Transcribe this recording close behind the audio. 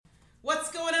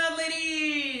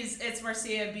it's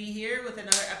Marcia B here with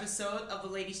another episode of the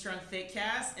Lady Strong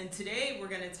Fitcast, and today we're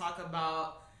going to talk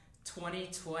about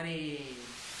 2020.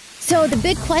 So the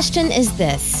big question is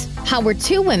this: how were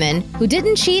two women who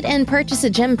didn't cheat and purchase a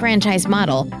gym franchise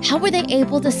model, how were they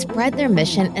able to spread their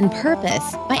mission and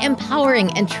purpose by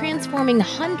empowering and transforming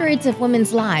hundreds of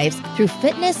women's lives through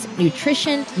fitness,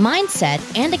 nutrition, mindset,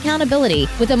 and accountability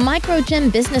with a micro gym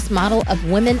business model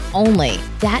of women only?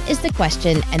 That is the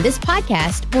question, and this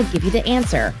podcast will give you the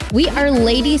answer. We are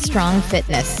Lady Strong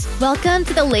Fitness. Welcome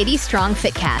to the Lady Strong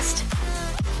Fitcast.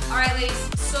 All right, ladies.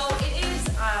 So it is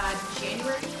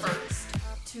January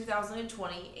 1st,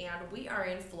 2020, and we are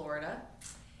in Florida.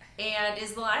 And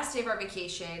it's the last day of our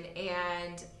vacation,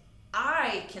 and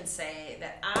I can say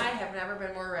that I have never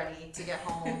been more ready to get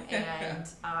home and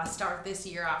start this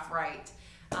year off right.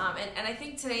 And I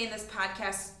think today in this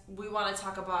podcast, we want to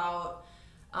talk about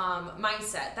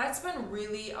mindset. That's been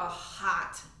really a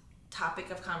hot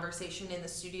topic of conversation in the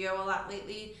studio a lot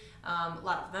lately. A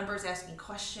lot of members asking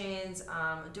questions.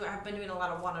 I've been doing a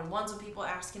lot of one-on-ones with people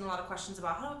asking a lot of questions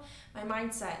about my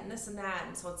mindset and this and that.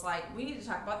 And so it's like, we need to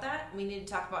talk about that. We need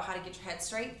to talk about how to get your head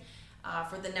straight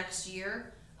for the next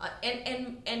year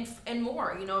and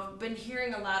more. You know, I've been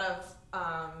hearing a lot of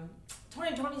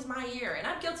 2020 is my year, and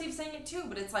I'm guilty of saying it too.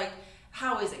 But it's like,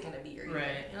 how is it going to be your year?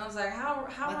 Right. And I was like, how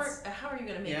are you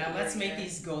going to make it? Yeah, let's make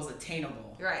these goals attainable.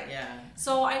 Right. Yeah.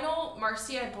 So I know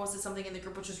Marcia had posted something in the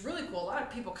group, which was really cool. A lot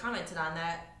of people commented on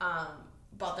that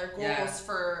about their goals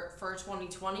for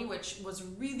 2020, which was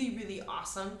really, really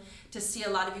awesome to see a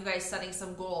lot of you guys setting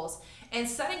some goals. And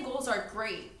setting goals are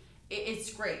great.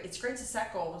 It's great. It's great to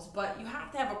set goals, but you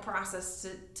have to have a process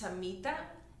to meet them.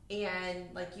 And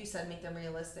like you said, make them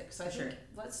realistic. So I think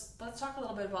let's talk a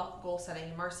little bit about goal setting.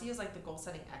 And Marcia is like the goal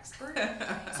setting expert.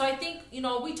 So I think, you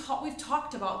know, we've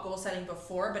talked about goal setting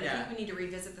before, but I think we need to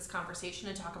revisit this conversation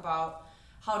and talk about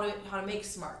how to make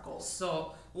smart goals.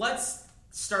 So let's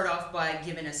start off by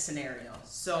giving a scenario.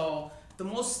 So the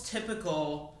most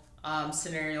typical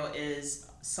scenario is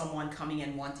someone coming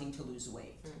in wanting to lose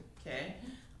weight. Okay.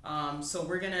 So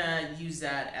we're gonna use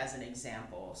that as an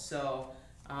example. So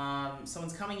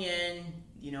someone's coming in,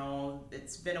 you know,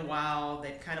 it's been a while,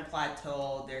 they've kind of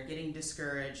plateaued, they're getting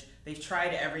discouraged, they've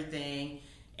tried everything,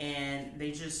 and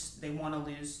they want to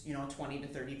lose, 20 to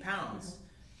 30 pounds. Mm-hmm.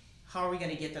 How are we going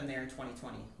to get them there in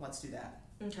 2020? Let's do that.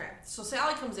 Okay, so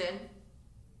Sally comes in.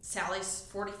 Sally's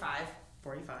 45.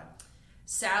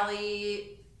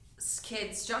 Sally's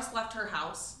kids just left her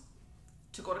house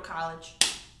to go to college,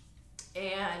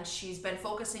 and she's been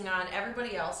focusing on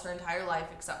everybody else her entire life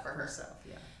except for herself.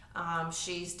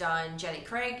 She's done Jenny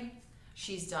Craig,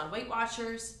 she's done Weight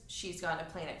Watchers, she's gone to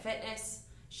Planet Fitness,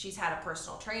 she's had a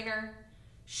personal trainer,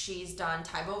 she's done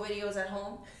Tybo videos at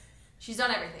home, she's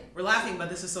done everything. We're laughing, but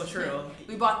this is so true.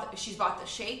 She's bought the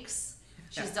shakes,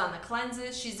 she's done the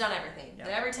cleanses, she's done everything. And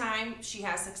every time she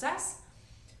has success,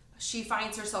 she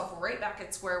finds herself right back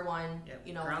at square one,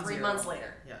 Ground 3 zero. months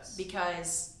later. Yes.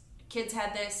 Because kids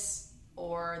had this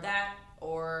or that,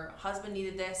 or husband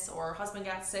needed this, or husband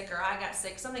got sick, or I got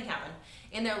sick, something happened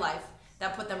in their life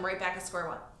that put them right back at square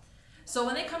one. So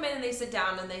when they come in and they sit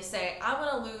down and they say, I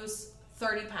want to lose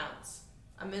 30 pounds.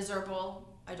 I'm miserable,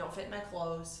 I don't fit in my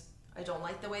clothes, I don't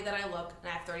like the way that I look, and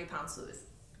I have 30 pounds to lose.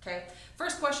 Okay?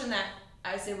 First question that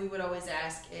I say we would always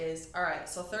ask is, all right,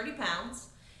 so 30 pounds.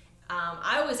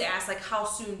 I always ask, like, how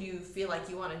soon do you feel like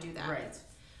you want to do that? Right.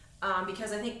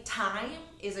 Because I think time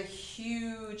is a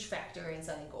huge factor in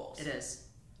setting goals. It is.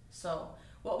 So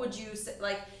what would you say,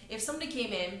 like, if somebody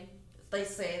came in, they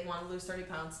say they want to lose 30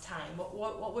 pounds, time,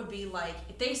 what would be like,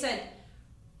 if they said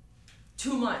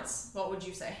 2 months, what would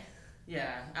you say?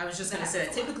 Yeah, I was just going to say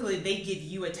that typically they give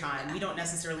you a time. We don't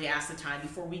necessarily ask the time.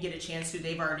 Before we get a chance to,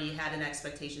 they've already had an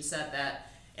expectation set that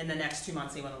in the next 2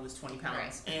 months they want to lose 20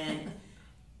 pounds. Right. And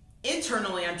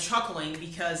internally I'm chuckling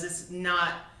because it's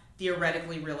not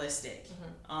theoretically realistic.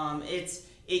 Mm-hmm.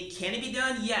 It can be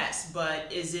done, yes, but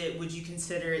would you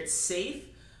consider it safe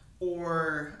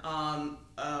or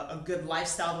a good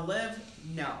lifestyle to live?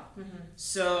 No. Mm-hmm.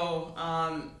 So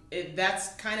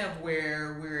that's kind of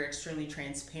where we're extremely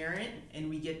transparent, and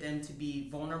we get them to be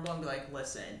vulnerable and be like,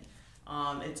 listen,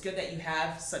 it's good that you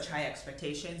have such high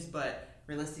expectations, but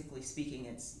realistically speaking,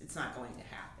 it's not going to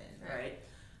happen, right?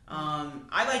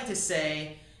 I like to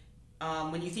say,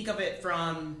 when you think of it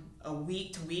from a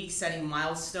week to week, setting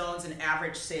milestones, an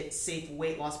average safe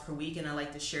weight loss per week, and I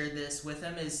like to share this with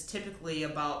them, is typically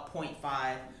about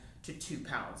 0.5 to 2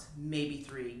 pounds, maybe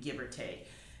 3, give or take.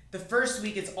 The first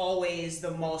week is always the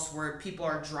most where people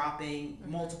are dropping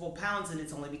multiple pounds, and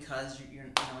it's only because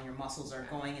your muscles are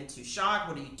going into shock.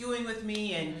 What are you doing with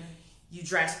me? And you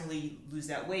drastically lose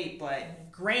that weight.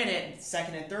 But granted,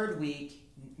 second and third week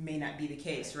may not be the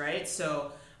case, right?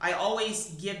 So I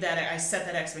always I set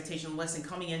that expectation. Listen,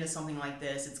 coming into something like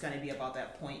this, it's going to be about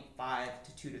that 0.5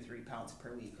 to 2 to 3 pounds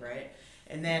per week, right?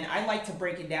 And then I like to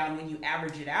break it down when you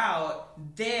average it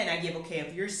out. Then I give, okay,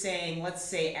 if you're saying, let's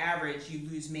say average, you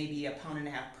lose maybe 1.5 pounds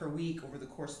per week over the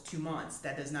course of 2 months,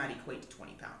 that does not equate to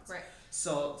 20 pounds. Right.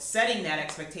 So setting that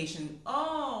expectation,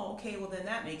 oh, okay, well then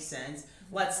that makes sense,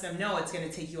 lets them know it's going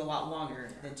to take you a lot longer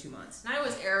than 2 months. And I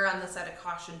always err on the side of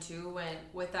caution too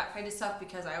with that kind of stuff,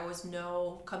 because I always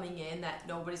know coming in that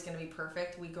nobody's going to be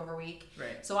perfect week over week.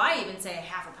 Right. So I even say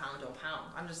 0.5 pound to 1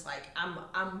 pound. I'm just like,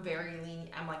 I'm very lean.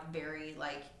 I'm like very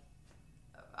like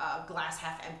glass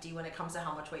half empty when it comes to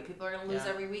how much weight people are going to lose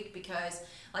every week, because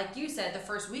like you said, the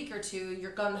first week or two,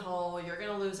 you're gung-ho, you're going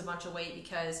to lose a bunch of weight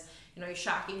because, you know, you're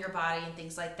shocking your body and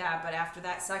things like that. But after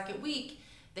that second week,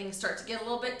 things start to get a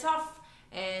little bit tough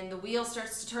and the wheel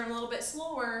starts to turn a little bit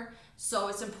slower. So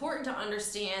it's important to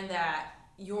understand that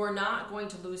you're not going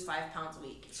to lose 5 pounds a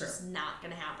week. It's just not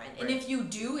going to happen. Right. And if you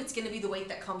do, it's going to be the weight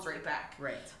that comes right back.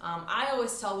 Right. I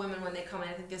always tell women when they come in,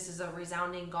 I think this is a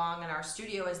resounding gong in our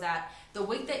studio, is that the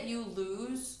weight that you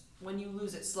lose when you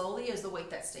lose it slowly is the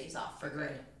weight that stays off for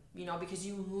good. You know, because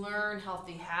you learn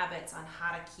healthy habits on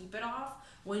how to keep it off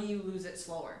when you lose it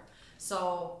slower.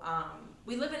 So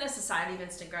we live in a society of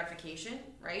instant gratification,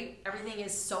 right? Everything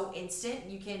is so instant.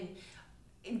 You can,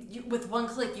 with one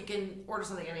click, you can order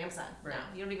something on Amazon now.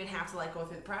 You don't even have to like go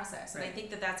through the process. And I think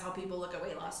that that's how people look at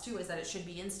weight loss too, is that it should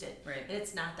be instant. Right. And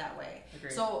it's not that way.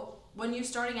 Agreed. So when you're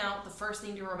starting out, the first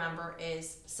thing to remember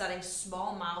is setting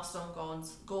small milestone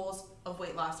goals of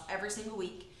weight loss every single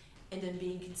week, and then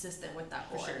being consistent with that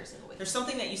goal every single week. There's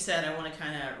something that you said I want to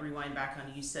kind of rewind back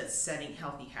on. You said setting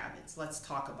healthy habits. Let's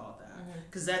talk about that,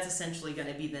 because that's essentially going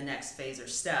to be the next phase or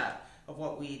step of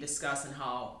what we discuss and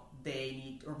how they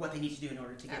need, or what they need to do in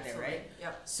order to get there, right?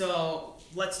 Yep. So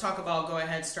let's talk about, go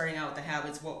ahead, starting out with the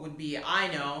habits. What would be, I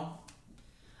know.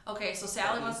 Okay, so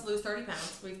Sally wants to lose 30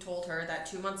 pounds. We've told her that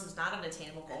 2 months is not an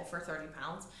attainable goal for 30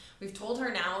 pounds. We've told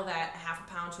her now that 0.5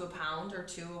 pound to 1 pound or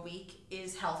 2 a week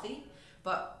is healthy.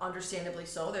 But understandably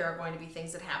so, there are going to be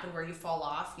things that happen where you fall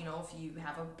off. You know, if you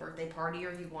have a birthday party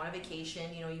or you go on a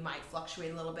vacation, you know, you might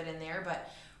fluctuate a little bit in there. But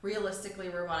realistically,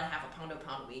 we're about 0.5 pound to 1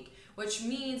 pound a week, which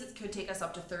means it could take us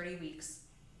up to 30 weeks,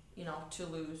 you know, to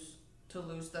lose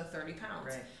the 30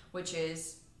 pounds, right. Which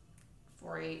is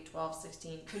 4, 8, 12,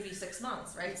 16, could be 6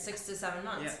 months, right? 6 to 7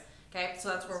 months. Yeah. Okay, so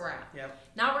that's where we're at. Yep.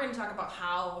 Now we're going to talk about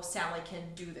how Sally can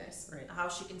do this, right. How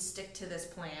she can stick to this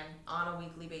plan on a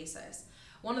weekly basis.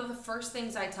 One of the first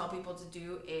things I tell people to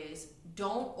do is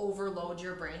don't overload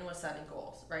your brain with setting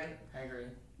goals, right? I agree.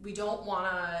 We don't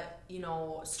want to, you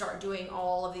know, start doing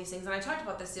all of these things. And I talked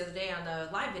about this the other day on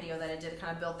the live video that I did,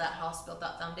 kind of build that house, build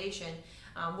that foundation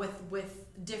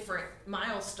with different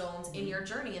milestones in your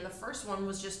journey. And the first one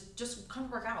was just come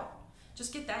work out.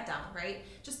 Just get that down, right?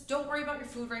 Just don't worry about your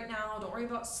food right now. Don't worry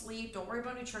about sleep. Don't worry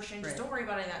about nutrition. Just don't worry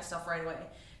about any of that stuff right away.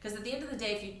 Because at the end of the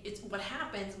day, it's what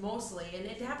happens mostly, and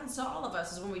it happens to all of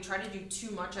us, is when we try to do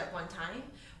too much at one time,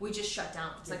 we just shut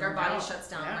down. It's like our body shuts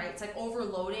down, right? It's like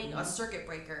overloading a circuit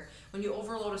breaker. When you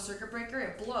overload a circuit breaker,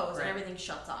 it blows and everything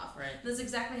shuts off. Right. That's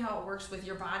exactly how it works with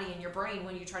your body and your brain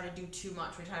when you try to do too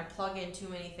much. We try to plug in too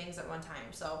many things at one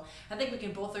time. So I think we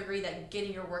can both agree that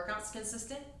getting your workouts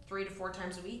consistent 3 to 4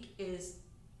 times a week is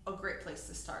a great place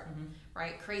to start,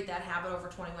 right? Create that habit over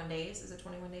 21 days. Is it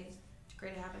 21 days?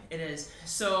 Great habit. It is.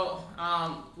 So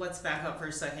let's back up for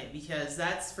a second, because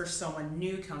that's for someone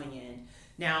new coming in.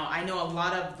 Now, I know a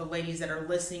lot of the ladies that are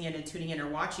listening in and tuning in or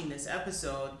watching this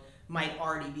episode might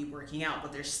already be working out,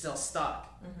 but they're still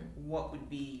stuck. What would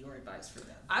be your advice for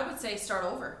them? I would say start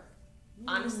over.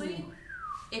 Honestly,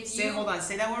 hold on.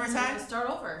 Say that one more time. Start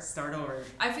over. Start over.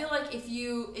 I feel like if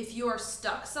you are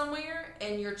stuck somewhere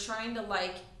and you're trying to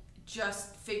like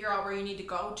just figure out where you need to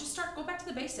go, go back to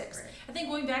the basics. Right. I think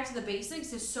going back to the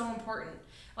basics is so important.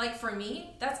 Like for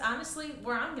me, that's honestly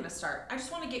where I'm going to start. I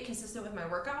just want to get consistent with my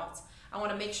workouts. I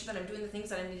want to make sure that I'm doing the things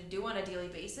that I need to do on a daily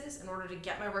basis in order to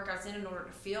get my workouts in order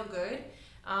to feel good.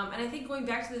 And I think going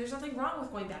back to there's nothing wrong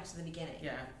with going back to the beginning.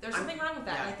 Yeah. There's nothing wrong with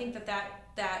that. Yeah. And I think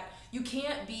that you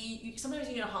can't be, sometimes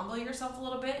you need to humble yourself a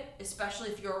little bit, especially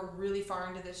if you're really far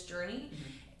into this journey.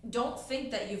 Don't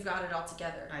think that you've got it all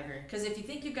together. I agree. Because if you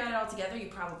think you've got it all together, you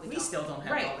probably don't. We still don't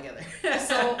have it all together.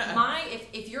 So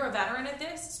if you're a veteran at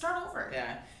this, start over.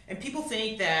 Yeah. And people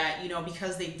think that, you know,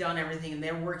 because they've done everything and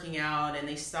they're working out and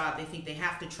they stop, they think they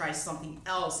have to try something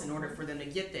else in order for them to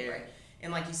get there. Right.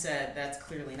 And like you said, that's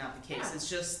clearly not the case. Yeah. It's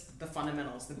just the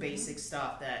fundamentals, the basic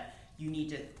stuff that you need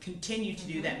to continue to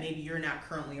do that maybe you're not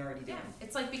currently already doing. Yeah,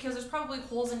 it's like because there's probably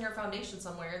holes in your foundation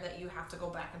somewhere that you have to go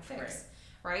back and fix,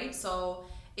 right? So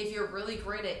if you're really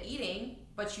great at eating,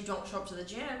 but you don't show up to the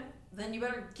gym, then you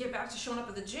better get back to showing up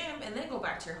at the gym and then go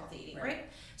back to your healthy eating, right?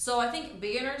 So I think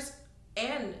beginners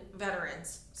and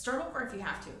veterans, start over if you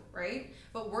have to, right?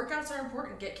 But workouts are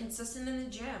important. Get consistent in the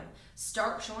gym.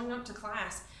 Start showing up to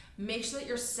class. Make sure that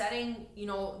you're setting,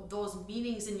 those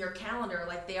meetings in your calendar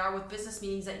like they are with business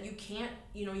meetings that you can't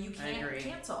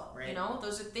cancel. Right.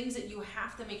 Those are things that you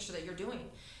have to make sure that you're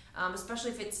doing. Especially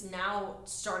if it's now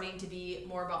starting to be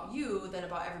more about you than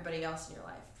about everybody else in your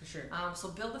life. For sure. So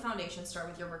build the foundation, start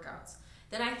with your workouts.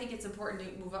 Then I think it's important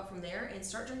to move up from there and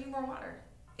start drinking more water.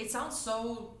 It sounds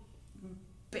so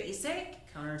basic,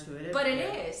 counterintuitive, but it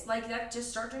is like that.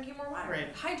 Just start drinking more water.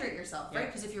 Right. Hydrate yourself, right?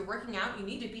 Because if you're working out, you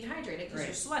need to be hydrated because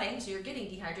you're sweating, so you're getting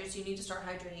dehydrated. So you need to start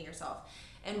hydrating yourself.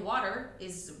 And water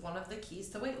is one of the keys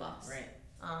to weight loss. Right.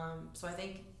 So I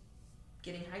think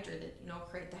getting hydrated,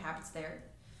 create the habits there.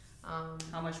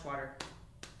 How much water?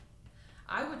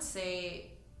 I would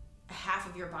say half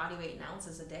of your body weight in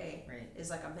ounces a day is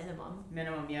like a minimum.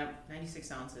 Minimum, yep. 96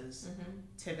 ounces,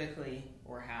 typically,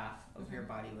 or half of your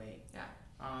body weight. Yeah.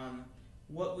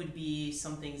 What would be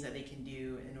some things that they can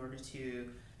do in order to,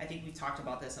 I think we've talked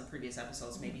about this on previous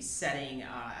episodes, maybe setting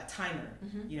a timer,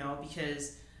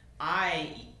 because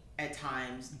I, at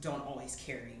times, don't always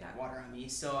carry water on me.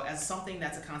 So as something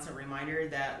that's a constant reminder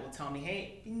that will tell me,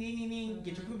 hey, ding, ding, ding, ding,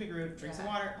 get your poopy group, drink some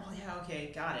water. Oh yeah,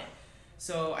 okay, got it.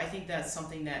 So I think that's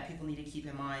something that people need to keep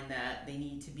in mind, that they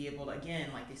need to be able to, again,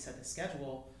 like they set the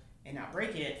schedule and not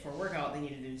break it. For a workout, they need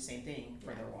to do the same thing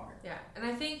for their water. Yeah, and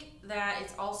I think that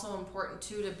it's also important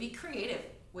too to be creative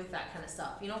with that kind of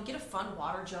stuff. Get a fun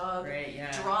water jug,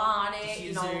 draw on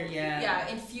it,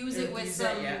 Diffuser, infuse it with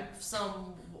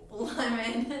some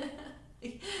lemon.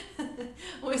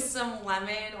 With some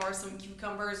lemon or some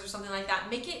cucumbers or something like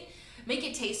that. Make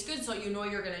it taste good so you're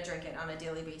going to drink it on a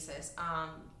daily basis.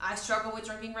 I struggle with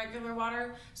drinking regular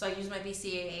water, so I use my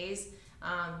BCAAs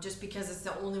just because it's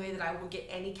the only way that I will get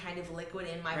any kind of liquid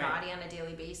in my body on a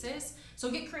daily basis.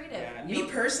 So get creative. Yeah. Me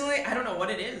personally, I don't know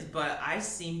what it is, but I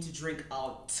seem to drink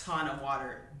a ton of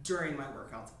water during my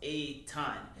workouts. A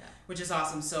ton. Yeah. Which is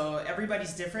awesome. So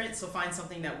everybody's different, so find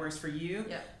something that works for you.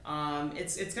 Yeah.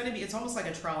 It's almost like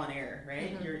a trial and error,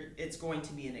 right? It's going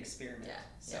to be an experiment. Yeah.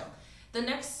 So the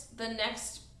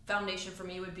next foundation for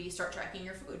me would be start tracking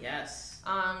your food. Yes.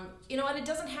 And it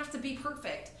doesn't have to be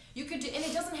perfect. You could and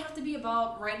it doesn't have to be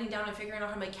about writing down and figuring out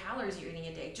how many calories you're eating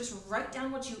a day. Just write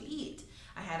down what you eat.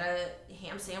 I had a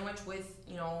ham sandwich with,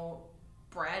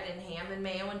 bread and ham and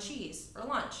mayo and cheese for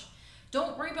lunch.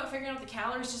 Don't worry about figuring out the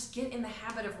calories. Just get in the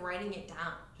habit of writing it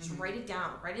down. Just write it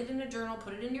down. Write it in a journal.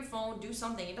 Put it in your phone. Do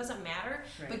something. It doesn't matter.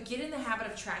 But get in the habit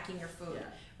of tracking your food.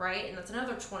 Right? And that's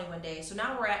another 21 days. So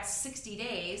now we're at 60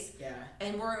 days. Yeah.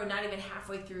 And we're not even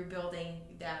halfway through building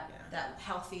that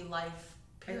healthy life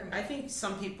pyramid. I think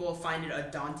some people find it a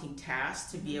daunting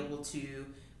task to be able to,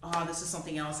 this is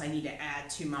something else I need to add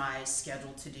to my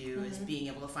schedule to do, is being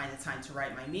able to find the time to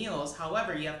write my meals.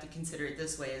 However, you have to consider it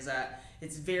this way, is that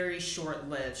it's very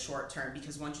short-lived, short-term,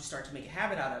 because once you start to make a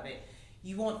habit out of it,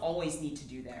 you won't always need to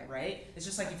do that, right? It's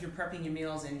just like if you're prepping your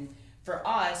meals, and for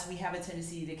us, we have a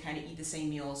tendency to kind of eat the same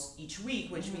meals each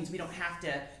week, which means we don't have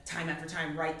to, time after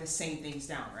time, write the same things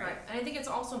down, right? And I think it's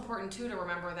also important, too, to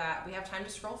remember that we have time to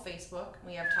scroll Facebook,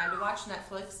 we have time to watch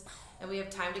Netflix, and we have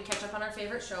time to catch up on our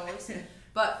favorite shows,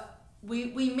 but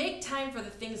we make time for the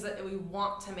things that we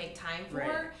want to make time for.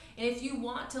 Right. And if you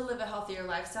want to live a healthier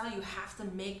lifestyle, you have to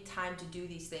make time to do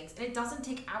these things. And it doesn't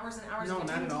take hours and hours. No, of your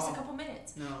time. not at It takes all. a couple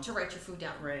minutes to write your food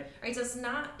down. Right. So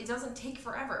it doesn't take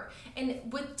forever.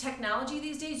 And with technology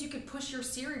these days, you could push your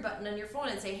Siri button on your phone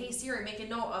and say, hey Siri, make a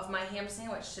note of my ham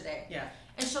sandwich today. Yeah.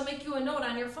 And she'll make you a note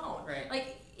on your phone. Right.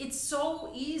 Like, it's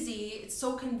so easy, it's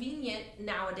so convenient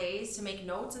nowadays to make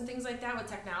notes and things like that with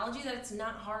technology that it's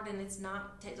not hard and it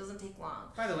doesn't take long.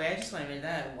 By the way, I just want to mention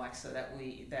that Alexa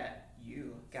that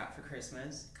you got for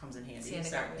Christmas comes in handy.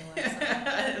 Santa got me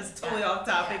Alexa. It's totally off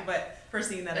topic, but first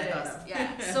thing that I thought of.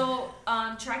 Yeah. So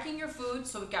tracking your food.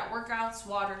 So we've got workouts,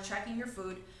 water, tracking your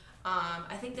food.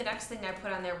 I think the next thing I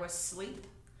put on there was sleep.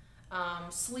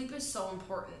 Sleep is so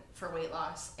important for weight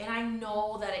loss, and I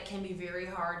know that it can be very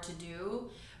hard to do,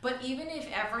 but even if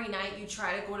every night you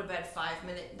try to go to bed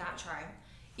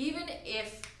even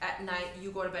if at night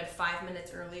you go to bed 5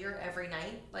 minutes earlier every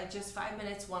night, like just 5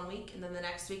 minutes 1 week, and then the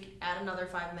next week add another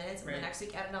 5 minutes, and the next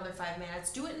week add another 5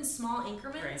 minutes. Do it in small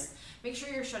increments. Make sure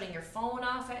you're shutting your phone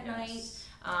off at night.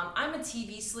 I'm a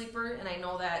TV sleeper, and I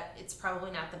know that it's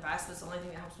probably not the best, but it's the only thing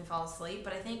that helps me fall asleep.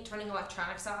 But I think turning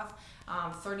electronics off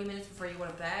 30 minutes before you go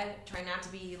to bed, try not to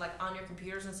be like on your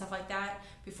computers and stuff like that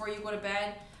before you go to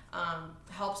bed,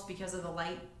 helps because of the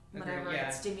light. Whatever,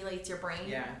 it stimulates your brain.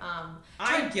 Yeah.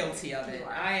 I'm guilty of it.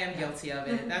 I am guilty of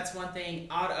it. That's one thing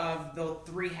out of the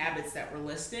 3 habits that were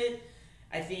listed.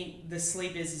 I think the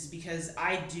sleep is because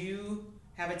I do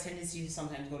have a tendency to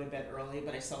sometimes go to bed early,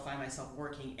 but I still find myself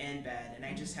working in bed, and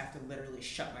I just have to literally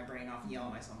shut my brain off and yell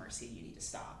at myself, Marcy, you need to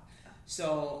stop.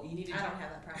 So you need to. I don't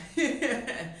have that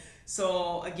problem.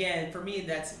 So again, for me,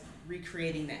 that's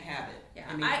recreating that habit.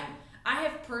 Yeah. I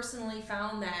have personally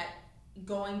found that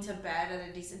going to bed at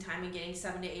a decent time and getting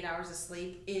 7 to 8 hours of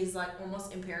sleep is like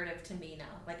almost imperative to me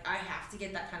now. Like I have to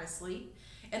get that kind of sleep.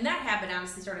 And that habit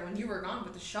honestly started when you were gone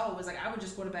with the show. It was like I would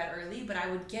just go to bed early, but I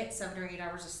would get 7 or 8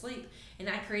 hours of sleep. And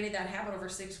I created that habit over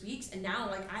 6 weeks. And now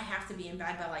like I have to be in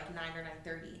bed by like 9 or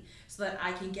 9:30 so that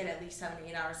I can get at least 7 to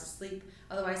 8 hours of sleep.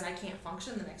 Otherwise I can't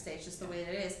function the next day. It's just the way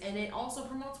it is. And it also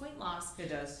promotes weight loss. It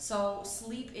does. So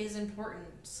sleep is important.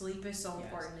 Sleep is so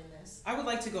important in this. I would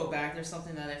like to go back. There's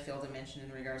something that I failed to mention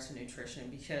in regards to nutrition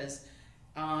because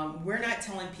we're not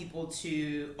telling people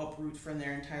to uproot from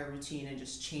their entire routine and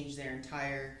just change their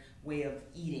entire way of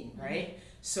eating, right?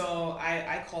 So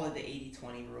I call it the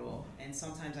 80-20 rule, and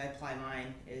sometimes I apply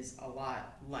mine is a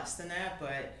lot less than that,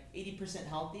 but 80%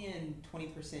 healthy and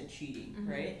 20% cheating,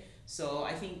 right? So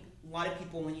I think a lot of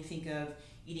people, when you think of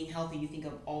eating healthy, you think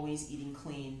of always eating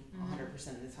clean 100%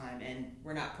 of the time, and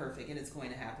we're not perfect, and it's going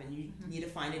to happen. You need to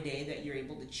find a day that you're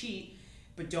able to cheat,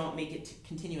 but don't make it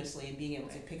continuously, and being able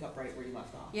to pick up right where you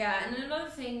left off. Yeah, and another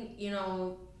thing,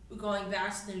 going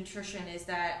back to the nutrition is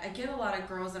that I get a lot of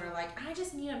girls that are like, I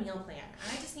just need a meal plan.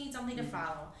 I just need something to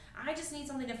follow. I just need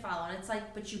something to follow. And it's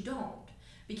like, but you don't.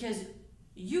 Because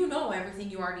you know everything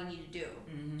you already need to do.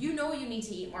 You know you need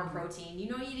to eat more protein. You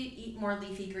know you need to eat more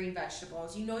leafy green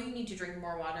vegetables. You know you need to drink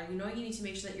more water. You know you need to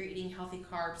make sure that you're eating healthy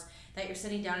carbs, that you're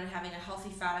sitting down and having a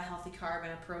healthy fat, a healthy carb,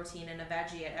 and a protein and a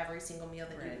veggie at every single meal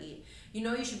that you eat. You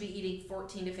know you should be eating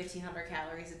 1,400 to 1,500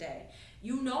 calories a day.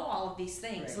 You know all of these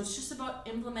things. So it's just about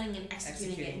implementing and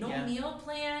executing it. No meal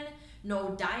plan,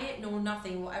 no diet, no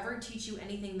nothing will ever teach you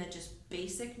anything that just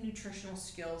basic nutritional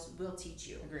skills will teach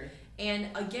you. Agree.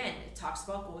 And again, we talked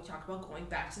about going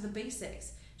back to the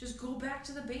basics. Just go back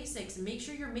to the basics and make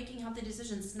sure you're making healthy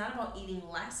decisions. It's not about eating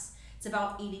less. It's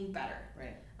about eating better.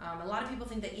 Right. A lot of people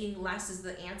think that eating less is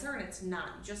the answer, and it's not.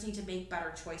 You just need to make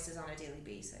better choices on a daily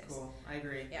basis. Cool. I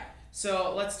agree. Yeah.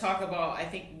 So let's talk about, I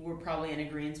think we're probably in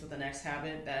agreement with the next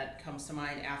habit that comes to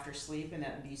mind after sleep, and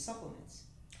that would be supplements.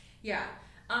 Yeah.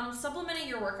 Supplementing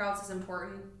your workouts is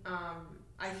important.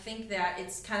 I think that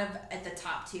it's kind of at the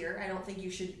top tier. I don't think you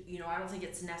should, I don't think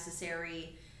it's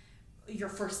necessary your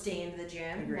first day into the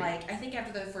gym. Agreed. Like, I think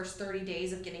after the first 30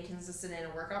 days of getting consistent in a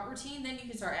workout routine, then you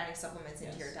can start adding supplements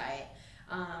into your diet.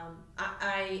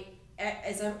 I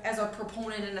as a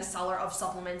proponent and a seller of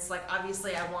supplements, like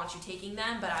obviously I want you taking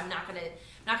them, but I'm not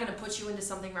gonna put you into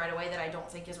something right away that I don't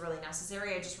think is really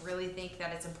necessary. I just really think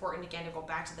that it's important again to go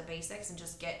back to the basics and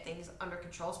just get things under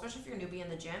control, especially if you're a newbie in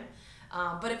the gym.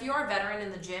 But if you're a veteran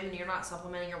in the gym and you're not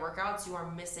supplementing your workouts, you are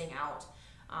missing out.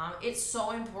 It's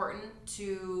so important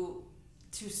to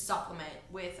supplement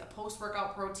with a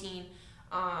post-workout protein,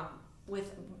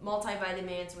 with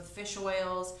multivitamins, with fish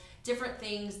oils, different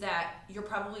things that you're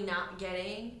probably not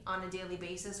getting on a daily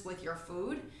basis with your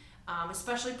food,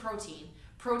 especially protein.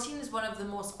 Protein is one of the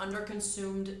most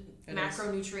underconsumed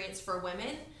macronutrients for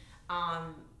women.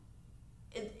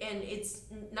 And it's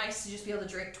nice to just be able to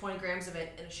drink 20 grams of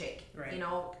it in a shake. Right.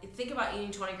 Think about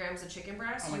eating 20 grams of chicken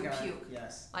breast, you puke.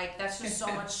 Yes. Like, that's just so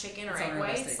much chicken or egg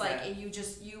whites. Like, and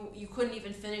you couldn't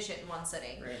even finish it in one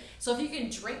sitting. Right. So if you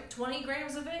can drink 20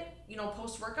 grams of it,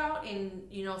 post-workout in,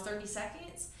 30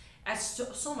 seconds, that's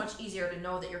so much easier to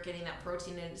know that you're getting that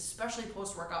protein, and especially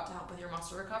post-workout to help with your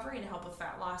muscle recovery and to help with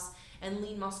fat loss and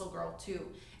lean muscle growth too.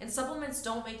 And supplements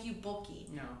don't make you bulky.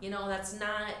 No. That's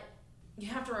not... You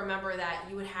have to remember that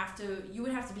you would have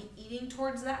to be eating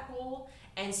towards that goal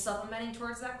and supplementing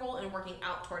towards that goal and working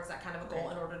out towards that kind of a goal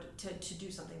in order to do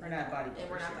something. We're not bodybuilders.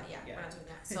 We're not doing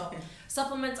that. So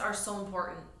supplements are so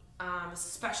important,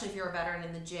 especially if you're a veteran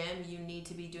in the gym. You need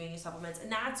to be doing your supplements,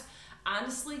 and that's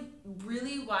honestly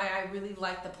really why I really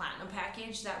like the Platinum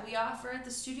package that we offer at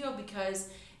the studio, because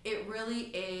it really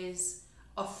is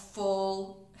a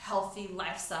full healthy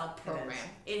lifestyle program.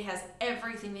 It has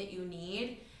everything that you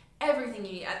need. Everything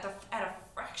you need at a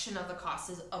fraction of the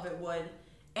cost of it would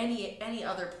any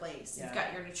other place. You've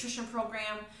got your nutrition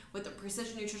program with the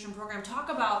Precision Nutrition Program. Talk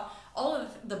about all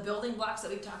of the building blocks that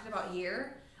we've talked about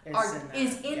here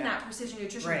is in that precision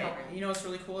nutrition program. You know what's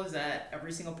really cool is that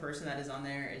every single person that is on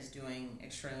there is doing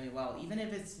extremely well. Even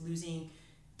if it's losing,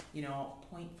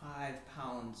 0.5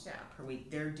 pounds per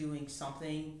week, they're doing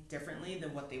something differently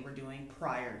than what they were doing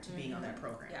prior to being on that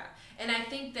program. Yeah, and I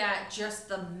think that just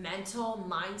the mental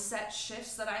mindset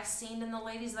shifts that I've seen in the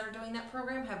ladies that are doing that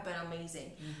program have been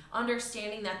amazing.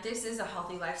 Understanding that this is a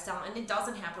healthy lifestyle and it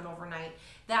doesn't happen overnight.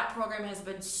 That program has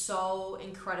been so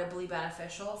incredibly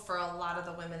beneficial for a lot of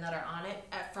the women that are on it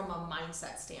from a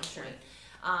mindset standpoint.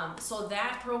 So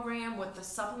that program with the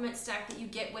supplement stack that you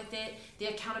get with it, the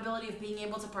accountability of being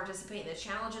able to participate in the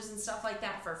challenges and stuff like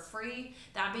that for free,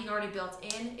 that being already built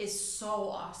in is so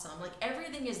awesome. Like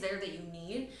everything is there that you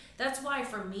need. That's why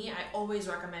for me, I always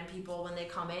recommend people when they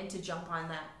come in to jump on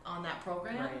that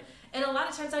program. Right. And a lot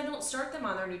of times I don't start them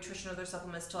on their nutrition or their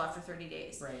supplements till after 30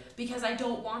 days. Right. Because I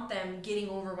don't want them getting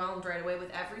overwhelmed right away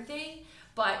with everything.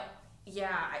 But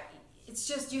it's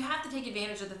just, you have to take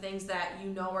advantage of the things that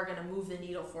are going to move the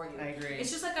needle for you. I agree. It's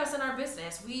just like us in our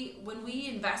business. When we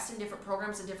invest in different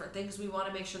programs and different things, we want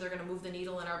to make sure they're going to move the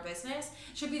needle in our business.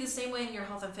 It should be the same way in your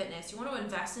health and fitness. You want to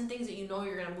invest in things that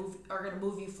are going to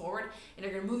move you forward and are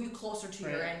going to move you closer to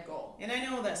your end goal. And I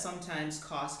know that sometimes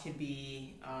cost can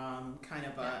be kind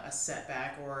of a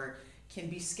setback or can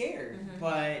be scared,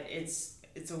 but it's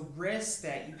a risk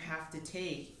that you have to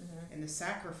take and the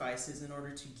sacrifices in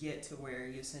order to get to where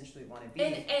you essentially want to be.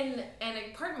 And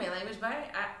pardon my language, but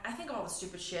I think all the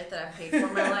stupid shit that I've paid for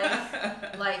in my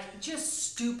life, like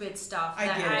just stupid stuff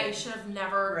that I should have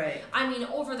never. Right. I mean,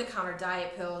 over-the-counter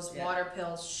diet pills, water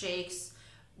pills, shakes,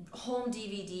 home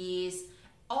DVDs,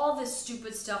 all this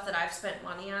stupid stuff that I've spent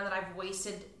money on, that I've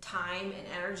wasted time and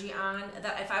energy on,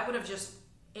 that if I would have just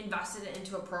invested it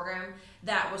into a program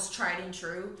that was tried and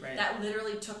true, that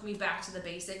literally took me back to the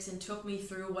basics and took me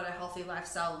through what a healthy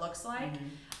lifestyle looks like,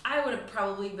 I would have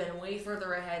probably been way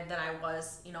further ahead than I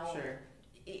was,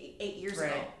 8 years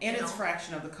ago. And it's a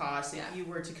fraction of the cost. If you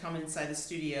were to come inside the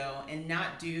studio and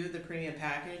not do the premium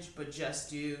package, but just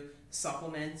do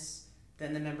supplements,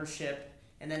 then the membership,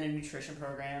 and then a nutrition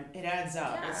program, it adds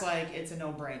up. Yeah. It's like, it's a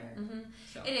no-brainer.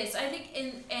 So. It is. I think,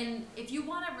 and if you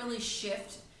want to really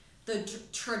shift the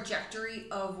trajectory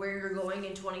of where you're going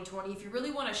in 2020, if you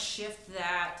really want to shift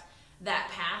that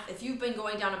path, if you've been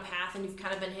going down a path and you've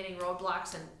kind of been hitting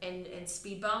roadblocks and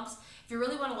speed bumps, if you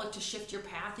really want to look to shift your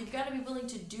path, you've got to be willing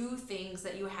to do things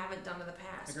that you haven't done in the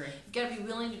past. Agreed. You've got to be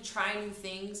willing to try new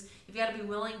things. You've got to be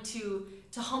willing to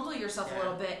humble yourself a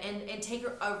little bit and take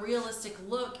a realistic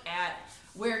look at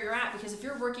where you're at. Because if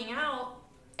you're working out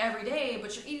every day,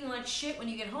 but you're eating like shit when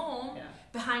you get home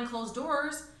behind closed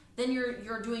doors, then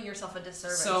you're doing yourself a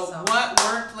disservice. So what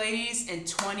worked, ladies, in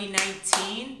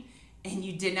 2019 and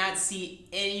you did not see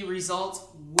any results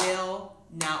will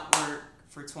not work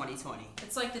for 2020.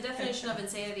 It's like the definition of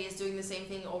insanity is doing the same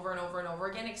thing over and over and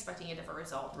over again, expecting a different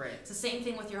result. Right. It's the same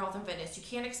thing with your health and fitness. You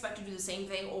can't expect to do the same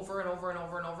thing over and over and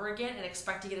over and over again and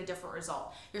expect to get a different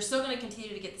result. You're still going to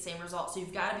continue to get the same result. So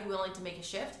you've got to be willing to make a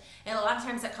shift. And a lot of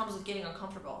times that comes with getting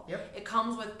uncomfortable. Yep. It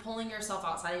comes with pulling yourself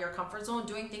outside of your comfort zone,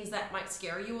 doing things that might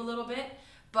scare you a little bit,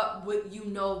 but what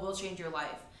will change your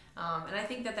life. And I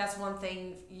think that's one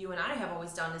thing you and I have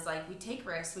always done is like we take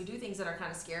risks, we do things that are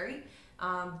kind of scary.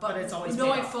 But it's always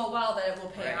knowing full well that it will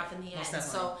pay off in the end.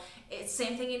 So it's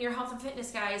same thing in your health and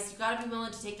fitness, guys. You got to be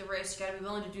willing to take the risk. You got to be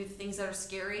willing to do the things that are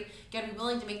scary. You got to be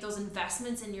willing to make those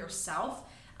investments in yourself,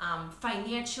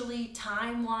 financially,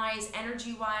 time-wise,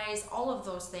 energy-wise. All of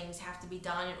those things have to be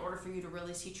done in order for you to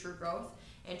really see true growth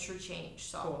and true change.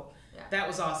 So cool. That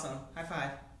was awesome. High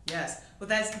five. Yes. With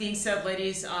that being said,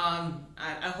 ladies, I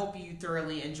hope you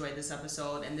thoroughly enjoyed this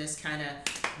episode, and this kind of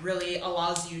really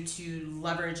allows you to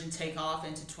leverage and take off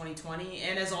into 2020.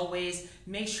 And as always,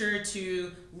 make sure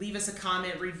to leave us a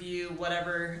comment, review,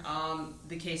 whatever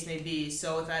the case may be.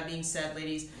 So with that being said,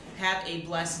 ladies, have a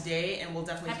blessed day, and we'll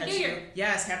definitely catch you.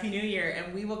 Yes, Happy New Year.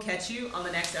 And we will catch you on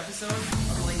the next episode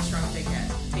of the Lady Strong Fit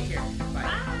Cast. Take care.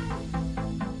 Bye.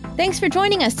 Thanks for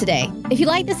joining us today. If you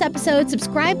like this episode,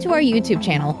 subscribe to our YouTube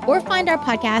channel or find our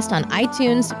podcast on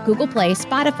iTunes, Google Play,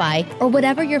 Spotify, or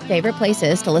whatever your favorite place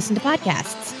is to listen to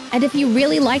podcasts. And if you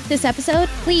really liked this episode,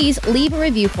 please leave a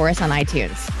review for us on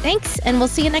iTunes. Thanks, and we'll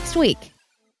see you next week.